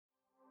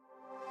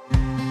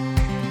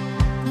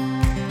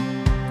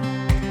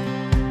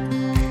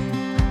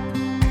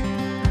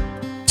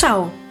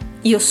Ciao,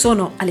 io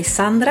sono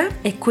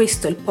Alessandra e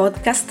questo è il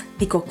podcast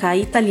di Kokai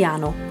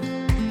Italiano.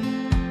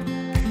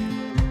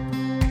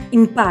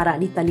 Impara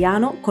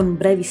l'italiano con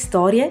brevi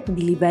storie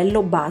di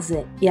livello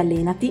base e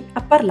allenati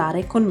a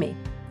parlare con me.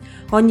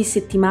 Ogni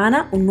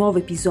settimana un nuovo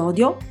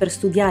episodio per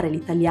studiare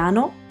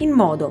l'italiano in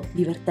modo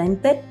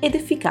divertente ed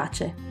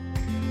efficace.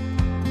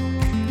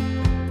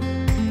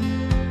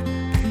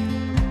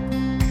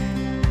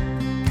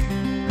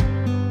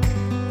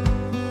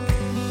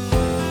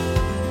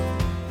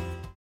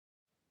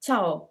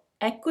 Ciao,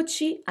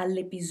 eccoci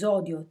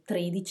all'episodio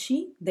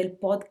 13 del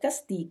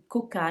podcast di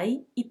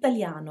Kokai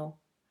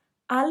Italiano,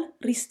 al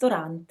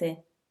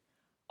ristorante.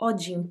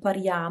 Oggi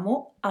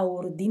impariamo a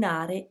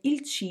ordinare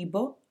il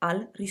cibo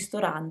al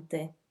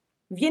ristorante.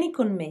 Vieni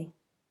con me.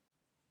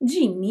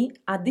 Jimmy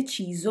ha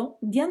deciso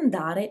di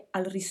andare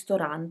al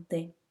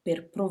ristorante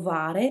per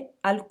provare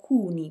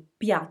alcuni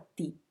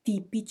piatti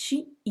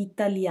tipici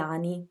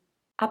italiani.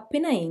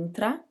 Appena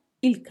entra,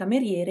 il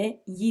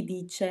cameriere gli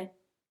dice: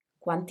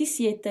 "Quanti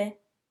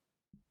siete?"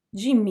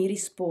 Jimmy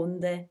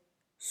risponde: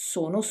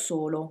 "Sono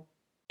solo."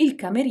 Il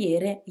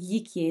cameriere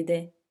gli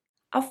chiede: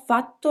 "Ha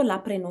fatto la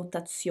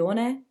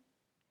prenotazione?"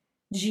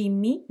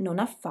 Jimmy non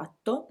ha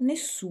fatto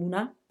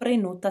nessuna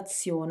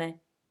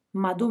prenotazione,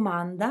 ma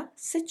domanda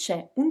se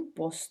c'è un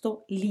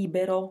posto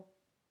libero.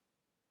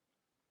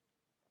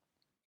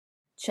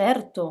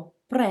 "Certo,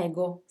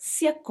 prego,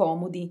 si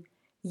accomodi",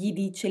 gli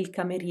dice il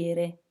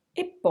cameriere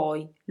e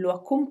poi lo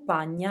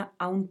accompagna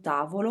a un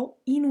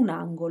tavolo in un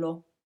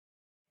angolo.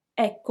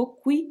 Ecco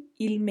qui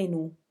il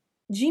menù.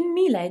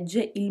 Jimmy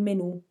legge il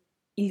menù.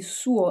 Il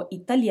suo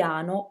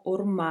italiano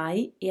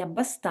ormai è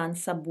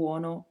abbastanza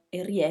buono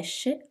e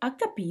riesce a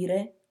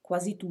capire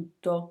quasi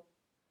tutto.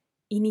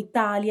 In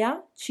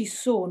Italia ci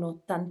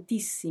sono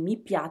tantissimi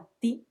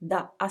piatti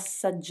da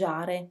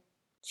assaggiare.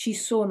 Ci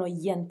sono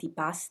gli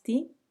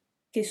antipasti,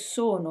 che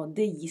sono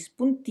degli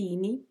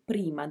spuntini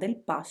prima del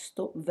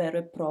pasto vero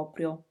e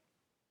proprio.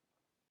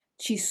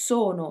 Ci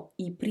sono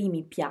i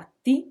primi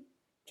piatti,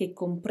 che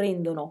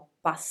comprendono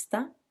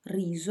pasta,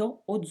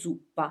 riso o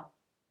zuppa.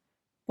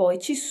 Poi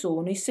ci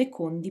sono i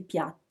secondi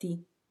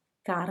piatti,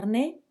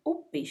 carne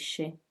o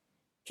pesce,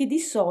 che di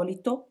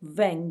solito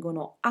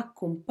vengono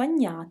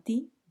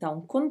accompagnati da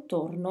un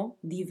contorno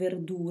di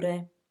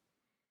verdure.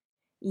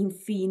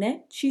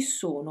 Infine ci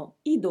sono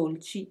i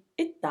dolci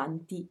e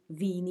tanti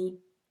vini.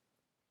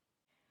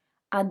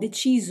 "Ha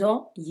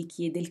deciso?" gli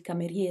chiede il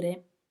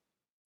cameriere.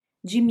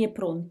 Jimmy è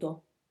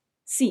pronto.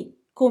 "Sì,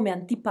 come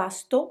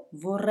antipasto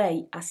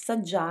vorrei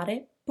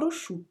assaggiare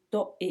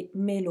prosciutto e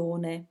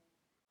melone."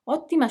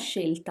 "Ottima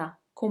scelta",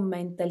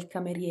 commenta il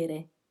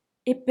cameriere.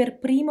 "E per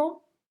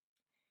primo?"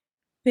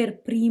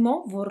 "Per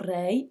primo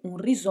vorrei un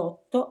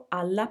risotto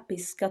alla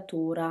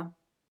pescatora,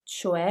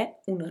 cioè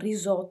un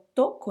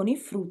risotto con i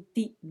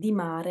frutti di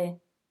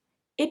mare,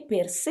 e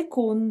per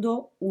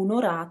secondo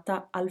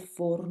un'orata al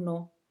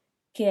forno,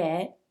 che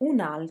è un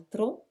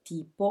altro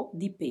tipo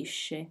di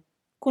pesce,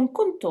 con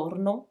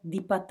contorno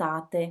di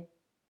patate."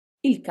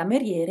 Il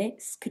cameriere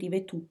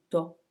scrive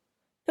tutto.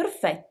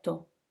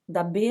 "Perfetto,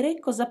 da bere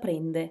cosa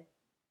prende?"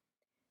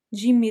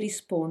 Jimmy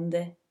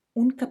risponde: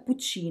 "Un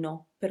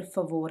cappuccino, per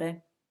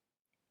favore."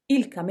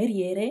 Il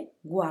cameriere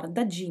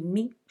guarda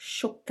Jimmy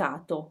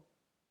scioccato.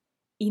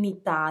 "In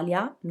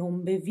Italia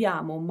non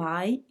beviamo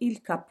mai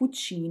il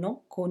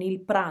cappuccino con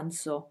il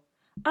pranzo.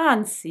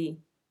 Anzi,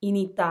 in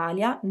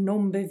Italia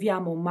non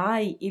beviamo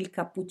mai il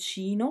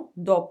cappuccino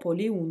dopo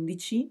le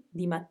 11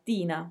 di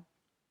mattina."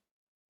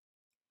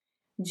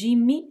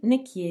 Jimmy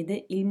ne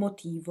chiede il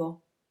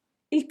motivo.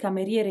 Il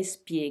cameriere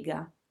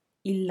spiega: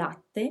 "Il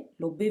latte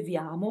lo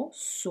beviamo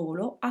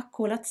solo a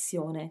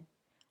colazione.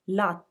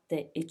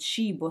 Latte e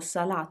cibo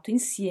salato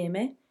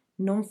insieme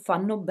non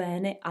fanno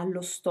bene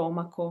allo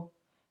stomaco.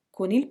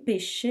 Con il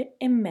pesce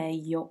è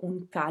meglio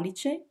un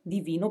calice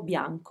di vino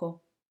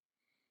bianco."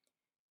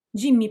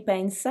 Jimmy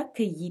pensa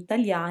che gli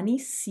italiani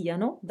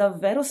siano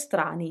davvero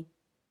strani,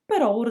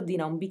 però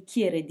ordina un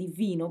bicchiere di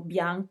vino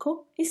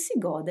bianco e si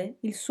gode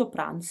il suo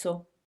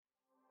pranzo.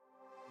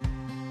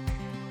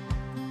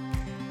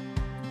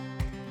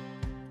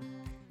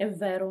 È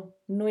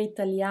vero, noi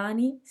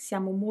italiani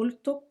siamo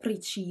molto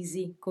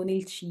precisi con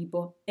il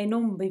cibo e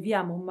non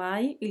beviamo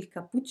mai il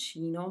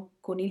cappuccino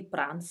con il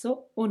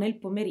pranzo o nel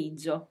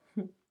pomeriggio.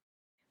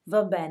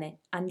 Va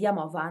bene,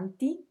 andiamo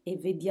avanti e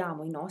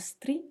vediamo i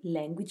nostri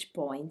language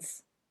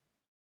points.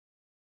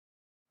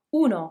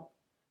 1.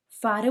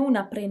 Fare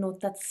una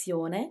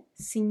prenotazione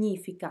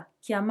significa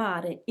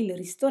chiamare il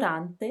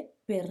ristorante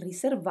per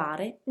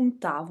riservare un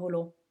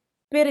tavolo.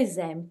 Per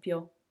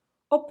esempio,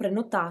 ho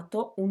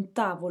prenotato un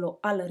tavolo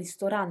al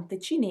ristorante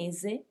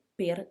cinese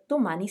per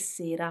domani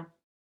sera.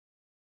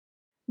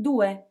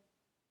 2.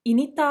 In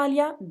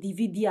Italia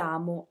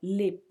dividiamo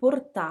le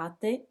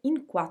portate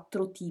in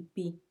 4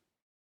 tipi.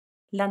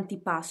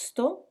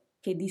 L'antipasto,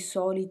 che di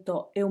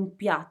solito è un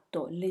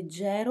piatto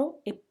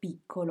leggero e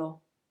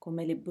piccolo,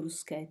 come le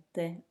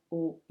bruschette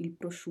o il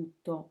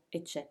prosciutto,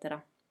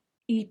 eccetera.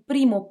 Il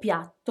primo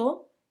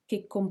piatto,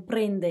 che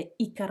comprende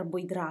i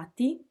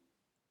carboidrati.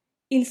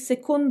 il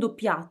secondo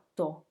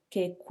piatto,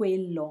 che è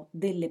quello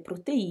delle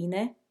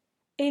proteine,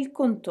 e il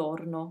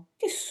contorno,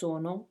 che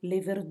sono le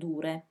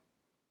verdure.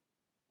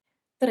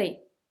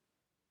 3.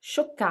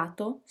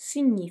 Scioccato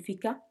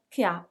significa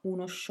che ha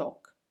uno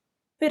shock.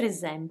 Per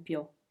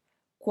esempio,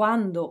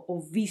 quando ho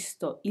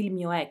visto il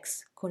mio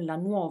ex con la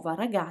nuova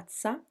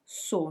ragazza,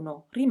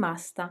 sono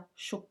rimasta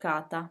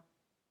scioccata.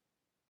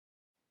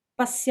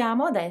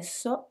 Passiamo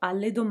adesso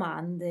alle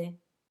domande.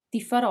 Ti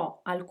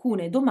farò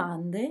alcune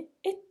domande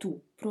e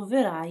tu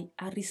proverai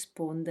a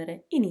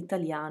rispondere in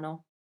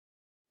italiano.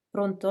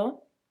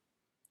 Pronto?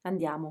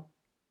 Andiamo.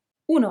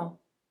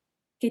 1.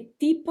 Che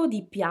tipo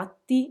di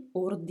piatti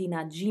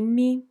ordina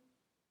Jimmy?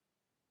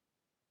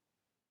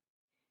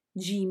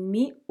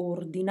 Jimmy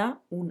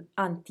ordina un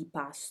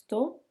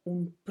antipasto,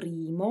 un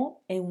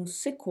primo e un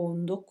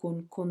secondo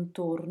con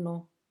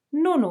contorno.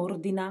 Non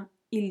ordina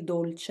il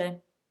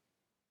dolce.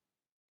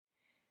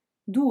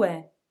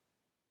 2.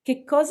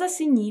 Che cosa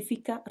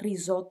significa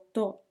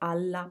risotto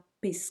alla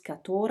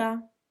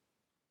pescatora?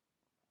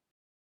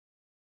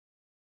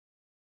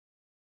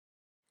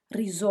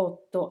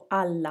 Risotto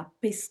alla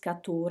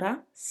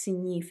pescatora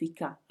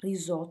significa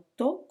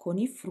risotto con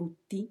i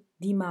frutti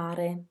di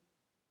mare.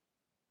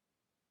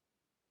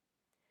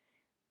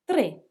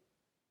 3.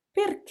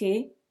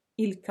 Perché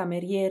il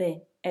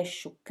cameriere è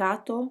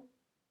scioccato?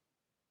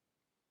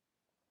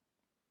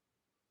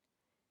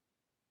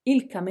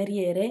 Il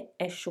cameriere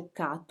è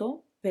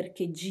scioccato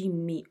perché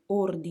Jimmy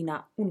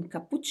ordina un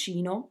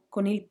cappuccino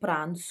con il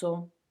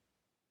pranzo.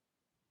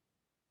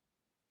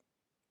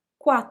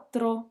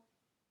 4.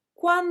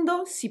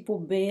 Quando si può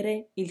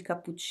bere il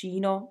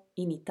cappuccino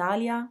in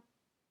Italia?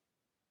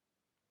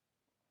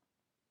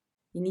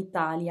 In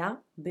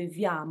Italia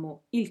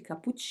beviamo il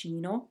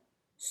cappuccino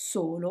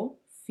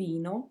solo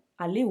fino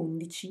alle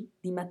 11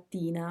 di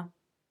mattina.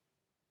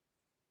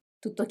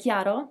 Tutto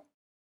chiaro?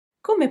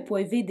 Come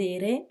puoi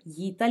vedere,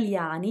 gli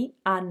italiani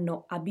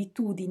hanno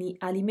abitudini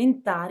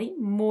alimentari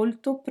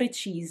molto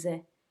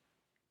precise.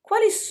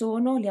 Quali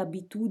sono le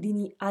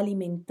abitudini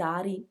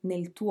alimentari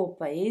nel tuo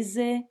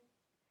paese?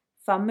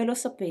 Fammelo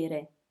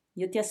sapere,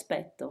 io ti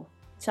aspetto.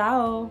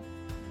 Ciao!